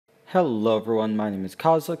Hello everyone, my name is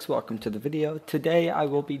Kozlix. Welcome to the video. Today I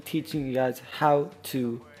will be teaching you guys how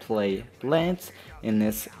to play Lance in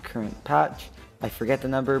this current patch. I forget the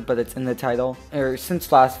number, but it's in the title.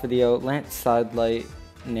 Since last video, Lance Sidelight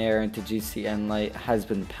Nair into GCN Light has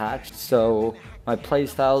been patched, so my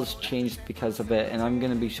playstyles changed because of it, and I'm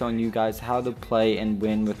going to be showing you guys how to play and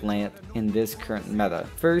win with Lance in this current meta.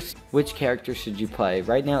 First, which character should you play?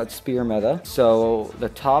 Right now it's Spear meta, so the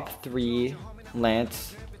top 3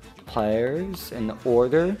 Lance players in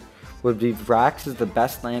order would be Vrax is the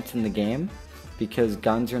best Lance in the game because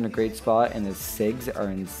guns are in a great spot and his SIGs are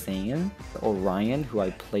insane. Orion, who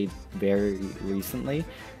I played very recently,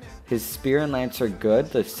 his Spear and Lance are good.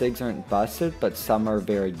 The SIGs aren't busted, but some are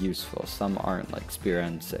very useful. Some aren't, like Spear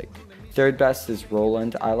and SIG. Third best is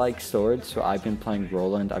Roland. I like swords, so I've been playing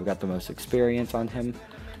Roland. I've got the most experience on him,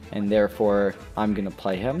 and therefore I'm gonna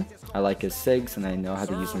play him. I like his SIGs and I know how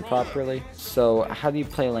to use them properly. So how do you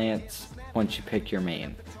play Lance once you pick your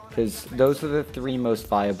main? Because those are the 3 most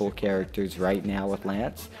viable characters right now with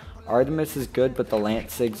Lance. Artemis is good, but the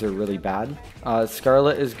Lance SIGs are really bad.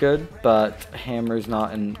 Scarlet is good, but Hammer's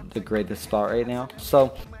not in the greatest spot right now.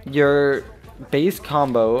 So your base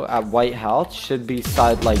combo at white health should be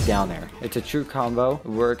Sidelight down air. It's a true combo. It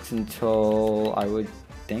works until I would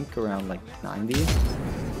think around like 90.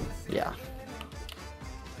 Yeah.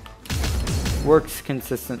 Works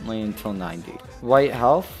consistently until 90. White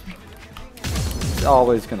health, it's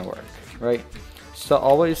always gonna work, right? So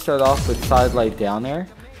always start off with Sidelight down air,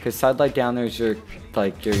 because Sidelight down air is your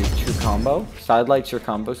true combo. Sidelight's your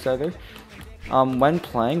combo starter. When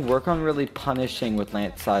playing, work on really punishing with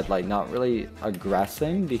Lance Sidelight, not really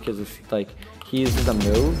aggressing, because it's like he uses a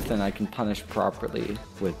move, then I can punish properly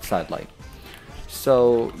with Sidelight.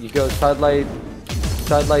 So you go Sidelight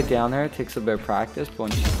down there. It takes a bit of practice, but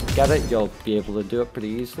once you get it, you'll be able to do it pretty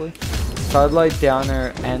easily. Sidelight down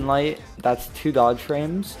there and light, that's 2 dodge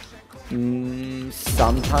frames.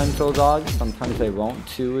 Sometimes they'll dodge, sometimes they won't.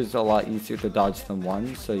 2 is a lot easier to dodge than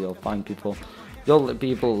 1, so you'll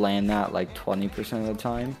be able to land that like 20% of the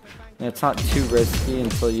time. And it's not too risky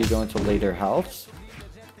until you go into later healths.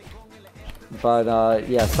 But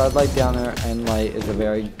yeah, Sidelight down there and light is a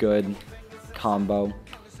very good combo.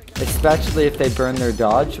 Especially if they burn their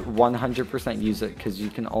dodge, 100% use it, because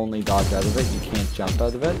you can only dodge out of it, you can't jump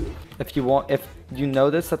out of it. If you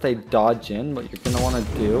notice that they dodge in, what you're going to want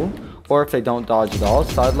to do, or if they don't dodge at all,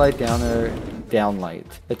 Sidelight down or down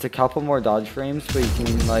light. It's a couple more dodge frames, but you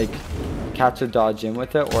can like catch a dodge in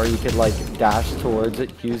with it, or you could like dash towards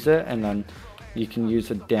it, use it, and then you can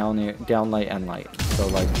use a down light and light. So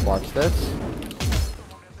like watch this,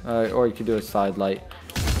 or you could do a Sidelight.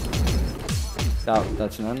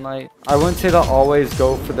 That's an end light. I wouldn't say to always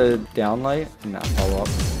go for the down light and that follow up.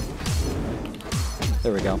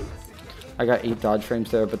 There we go. I got 8 dodge frames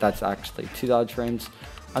there, but that's actually 2 dodge frames.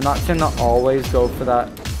 I'm not saying to always go for that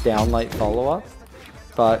down light follow up,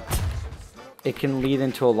 but it can lead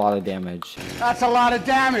into a lot of damage. That's a lot of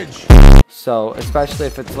damage! So, especially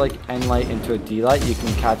if it's like end light into a D light, you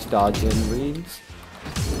can catch dodge in reads.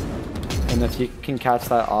 And if you can catch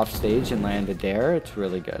that off stage and land a dare, it's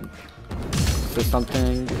really good. So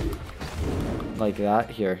something like that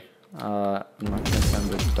here. I'm not going to send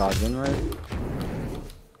the dodge in right.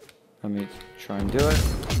 Let me try and do it.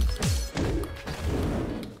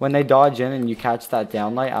 When they dodge in and you catch that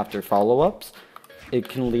downlight after follow-ups, it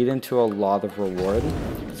can lead into a lot of reward.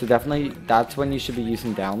 So definitely that's when you should be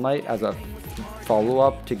using downlight as a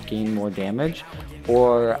follow-up to gain more damage,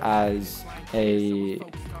 or as a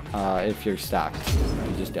if you're stacked,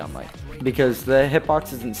 you just downlight. Because the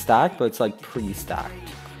hitbox isn't stacked, but it's like pre-stacked.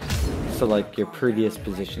 So like your previous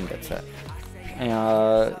position gets hit.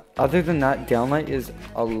 Other than that, downlight is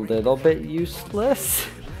a little bit useless.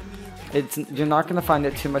 You're not going to find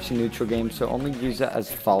it too much in neutral games, so only use it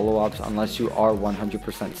as follow-ups unless you are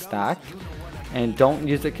 100% stacked. And don't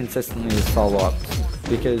use it consistently as follow-ups,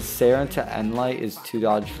 because Sarah into N-Light is 2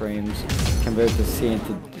 dodge frames compared to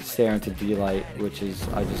Sarah into D-Light, which is,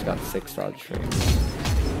 I just got 6 dodge frames.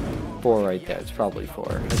 4 right there, it's probably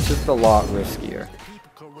 4. It's just a lot riskier.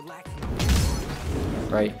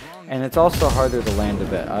 Right? And it's also harder to land a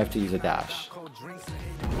bit. I have to use a dash.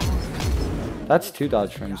 That's 2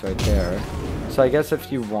 dodge frames right there. So I guess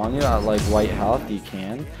if you want to at like white health, you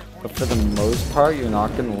can. But for the most part, you're not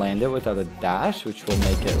going to land it without a dash, which will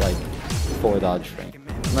make it like 4 dodge frame.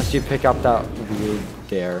 Unless you pick up that weird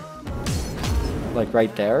dare. Like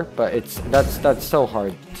right there. But that's so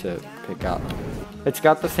hard to pick up. It's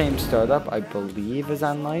got the same startup, I believe, as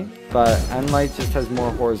N-Light, but N-Light just has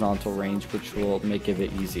more horizontal range, which will make it a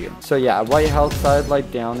bit easier. So yeah, white health, side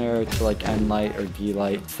light down air to like N-Light or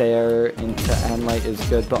D-Light. Sair into N-Light is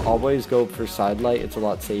good, but always go for side light. It's a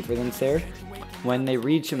lot safer than Sair. When they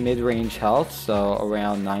reach mid-range health, so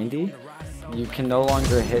around 90, you can no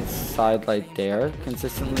longer hit side light there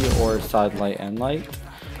consistently or side light N-Light.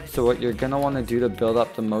 So what you're gonna want to do to build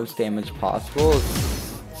up the most damage possible is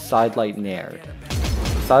side light nair.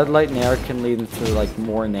 Side light nair can lead into like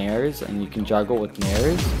more nairs, and you can juggle with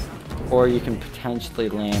nairs, or you can potentially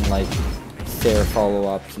land like Sair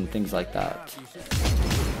follow-ups and things like that.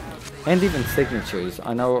 And even signatures.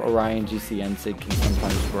 I know Orion GC and Sig can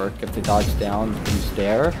sometimes work if they dodge down, use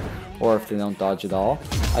Dair, or if they don't dodge at all.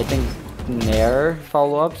 I think Nair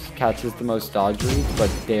follow-ups catches the most dodge reads, but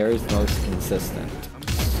Dair is the most consistent.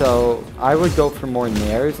 So I would go for more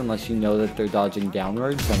Nairs unless you know that they're dodging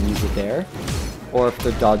downwards, and use it there. Or if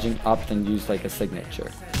they're dodging up, then use like a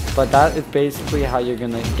signature. But that is basically how you're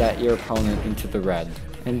gonna get your opponent into the red.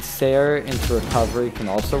 And Sair into recovery can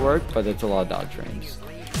also work, but it's a lot of dodge range.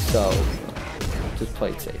 So just play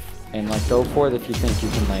it safe. And like go for it if you think you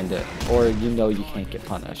can land it, or you know you can't get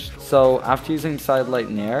punished. So after using side light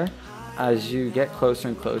Nair, as you get closer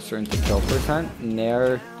and closer into kill percent,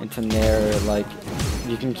 Nair into Nair, like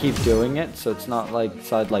you can keep doing it, so it's not like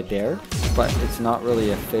side light Dair, but it's not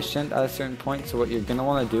really efficient at a certain point. So what you're gonna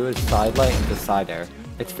want to do is side light into side air.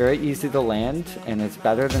 It's very easy to land, and it's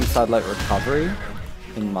better than side light recovery,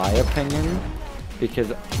 in my opinion,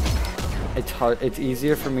 because it's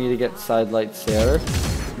easier for me to get side light Sair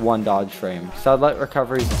one dodge frame. Side light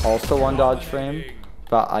recovery is also one dodge frame,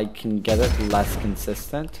 but I can get it less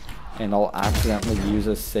consistent, and I'll accidentally use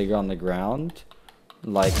a Sig on the ground.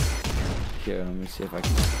 Like, here, let me see if I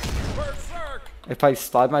can. If I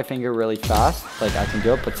slide my finger really fast, like I can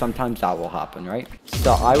do it, but sometimes that will happen, right?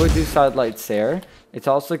 So I would do side light Sair. It's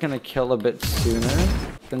also gonna kill a bit sooner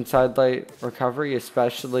than side light recovery,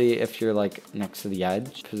 especially if you're like next to the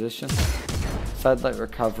edge position. Side light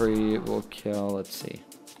recovery will kill, let's see.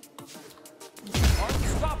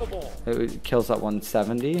 It kills at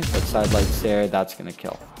 170, but side light Sair, that's gonna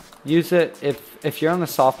kill. Use it if you're on a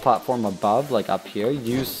soft platform above, like up here,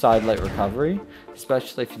 use side light recovery,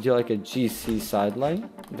 especially if you do like a GC side light,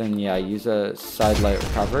 then yeah, use a side light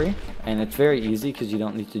recovery. And it's very easy because you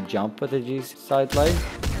don't need to jump with a GC side light.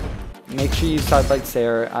 Make sure you use side light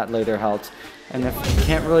Sair at later health. And if you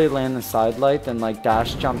can't really land the side light, then like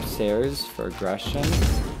dash jump Sairs for aggression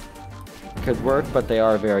could work, but they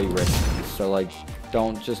are very risky. So like,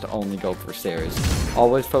 don't just only go for Sairs.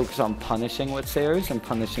 Always focus on punishing with Sairs and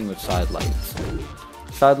punishing with side lights.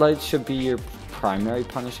 Side lights should be your primary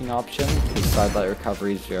punishing option, because side light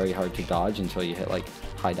recovery is very hard to dodge until you hit like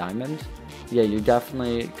high diamond. Yeah, you're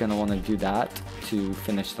definitely gonna want to do that to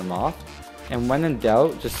finish them off. And when in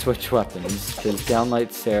doubt, just switch weapons, because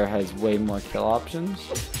downlight Sair has way more kill options.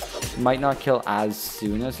 Might not kill as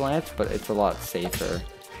soon as Lance, but it's a lot safer.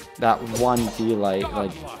 That one D-Light,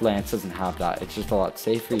 like, Lance doesn't have that. It's just a lot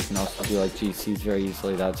safer. You can also do, like, GCs very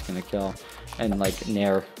easily. That's going to kill. And, like,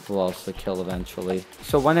 Nair will also kill eventually.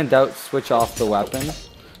 So when in doubt, switch off the weapon,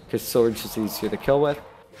 because sword's just easier to kill with.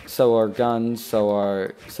 So are guns,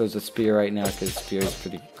 so is a spear right now, because spear is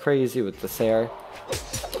pretty crazy with the Sair.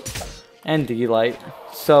 And D-Light.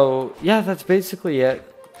 So, yeah, that's basically it.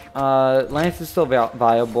 Lance is still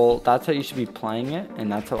viable. That's how you should be playing it,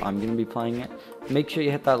 and that's how I'm going to be playing it. Make sure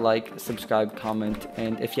you hit that like, subscribe, comment,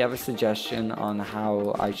 and if you have a suggestion on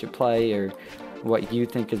how I should play or what you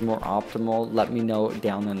think is more optimal, let me know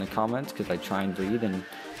down in the comments, because I try and read and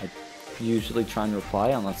I usually try and reply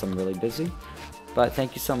unless I'm really busy. But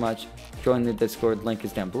thank you so much. Join the Discord, link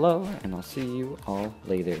is down below, and I'll see you all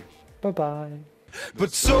later. Bye-bye.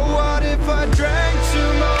 But so what if I drank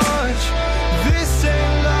too much? This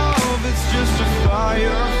ain't love, it's just a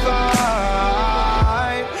firefight.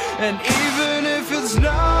 And even if it's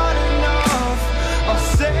not enough, I'll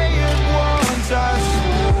say it once, I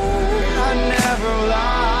swear I never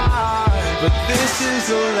lie. But this is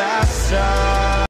the last time.